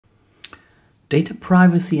Data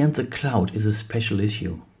privacy and the cloud is a special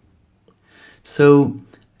issue. So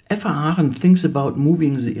FH Aachen thinks about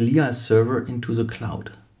moving the Elias server into the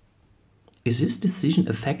cloud. Is this decision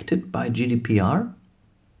affected by GDPR?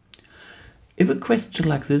 If a question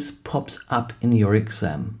like this pops up in your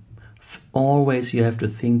exam, always you have to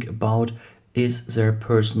think about, is there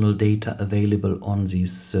personal data available on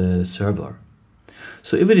this server?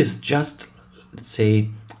 So if it is just, let's say,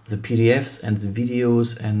 the PDFs and the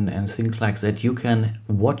videos and things like that you can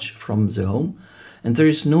watch from the home, and there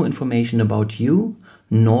is no information about you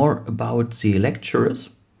nor about the lecturers,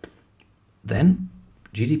 then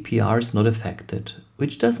GDPR is not affected,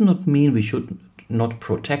 which does not mean we should not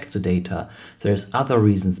protect the data. There's other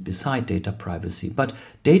reasons beside data privacy, but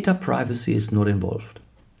data privacy is not involved.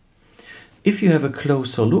 If you have a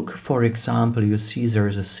closer look, for example, you see there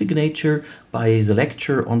is a signature by the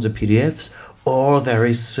lecturer on the PDFs, or there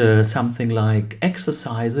is something like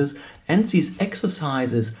exercises, and these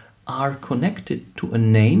exercises are connected to a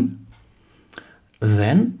name,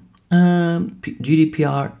 then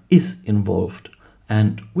GDPR is involved.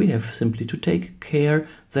 And we have simply to take care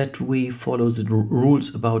that we follow the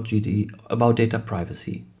rules about data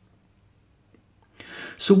privacy.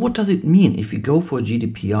 So what does it mean if we go for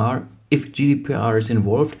GDPR? If GDPR is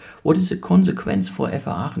involved, what is the consequence for FH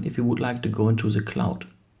Aachen if we would like to go into the cloud?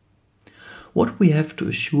 What we have to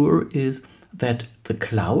assure is that the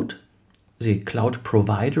cloud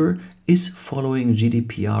provider, is following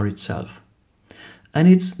GDPR itself. And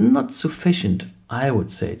it's not sufficient, I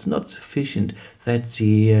would say, it's not sufficient that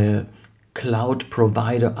the cloud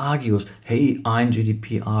provider argues, hey, I'm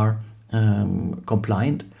GDPR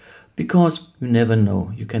compliant, because you never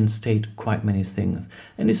know. You can state quite many things.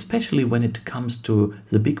 And especially when it comes to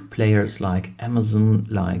the big players like Amazon,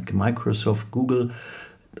 like Microsoft, Google,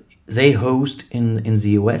 they host in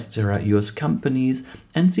the US, there are US companies,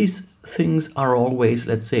 and these things are always,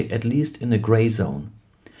 let's say, at least in a gray zone.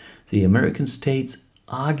 The American states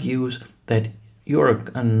argues that you're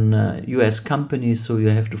an US company, so you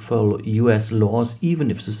have to follow US laws, even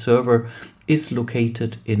if the server is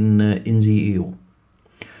located in the EU.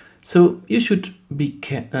 So you should be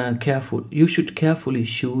careful. You should carefully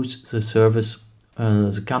choose the service,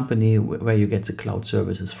 the company where you get the cloud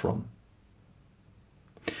services from.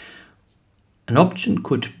 An option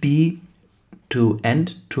could be to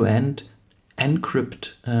end-to-end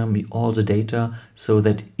encrypt all the data, so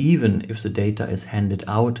that even if the data is handed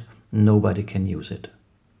out, nobody can use it.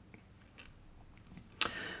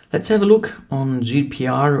 Let's have a look on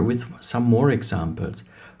GDPR with some more examples.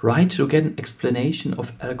 Right to get an explanation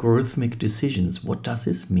of algorithmic decisions. What does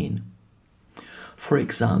this mean? For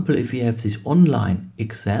example, if you have this online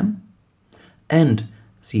exam and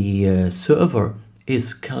the server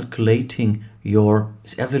is calculating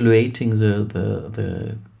is evaluating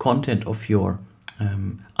the content of your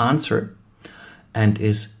answer and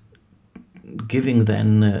is giving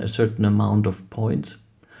then a certain amount of points,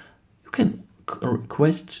 you can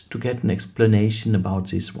request to get an explanation about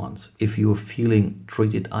these ones. If you are feeling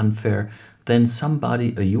treated unfair, then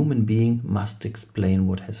somebody, a human being, must explain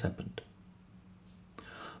what has happened.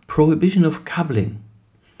 Prohibition of coupling.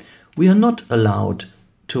 We are not allowed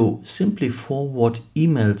to simply forward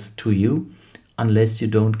emails to you unless you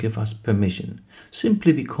don't give us permission.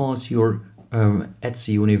 Simply because you're at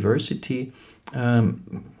the university,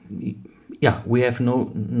 we have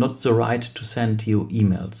not the right to send you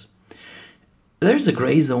emails. There's a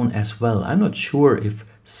gray zone as well. I'm not sure if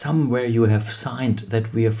somewhere you have signed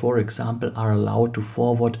that we, for example, are allowed to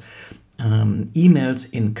forward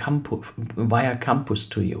emails in via campus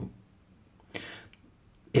to you.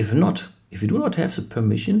 If not, if you do not have the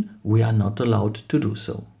permission, we are not allowed to do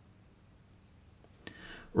so.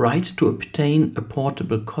 Right to obtain a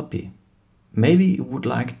portable copy. Maybe you would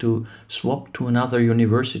like to swap to another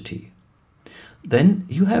university. Then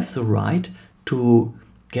you have the right to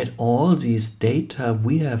get all these data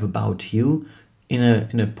we have about you in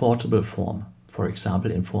a portable form, for example,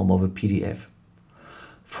 in form of a PDF.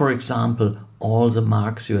 For example, all the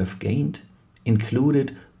marks you have gained,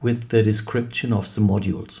 included with the description of the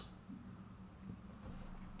modules.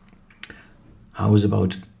 How is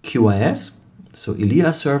about QoS? So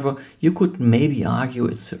Elias server, you could maybe argue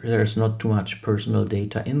there's not too much personal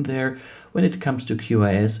data in there. When it comes to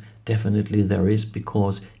QoS, definitely there is,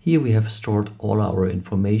 because here we have stored all our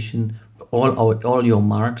information, all your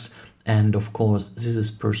marks, and of course this is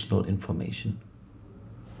personal information.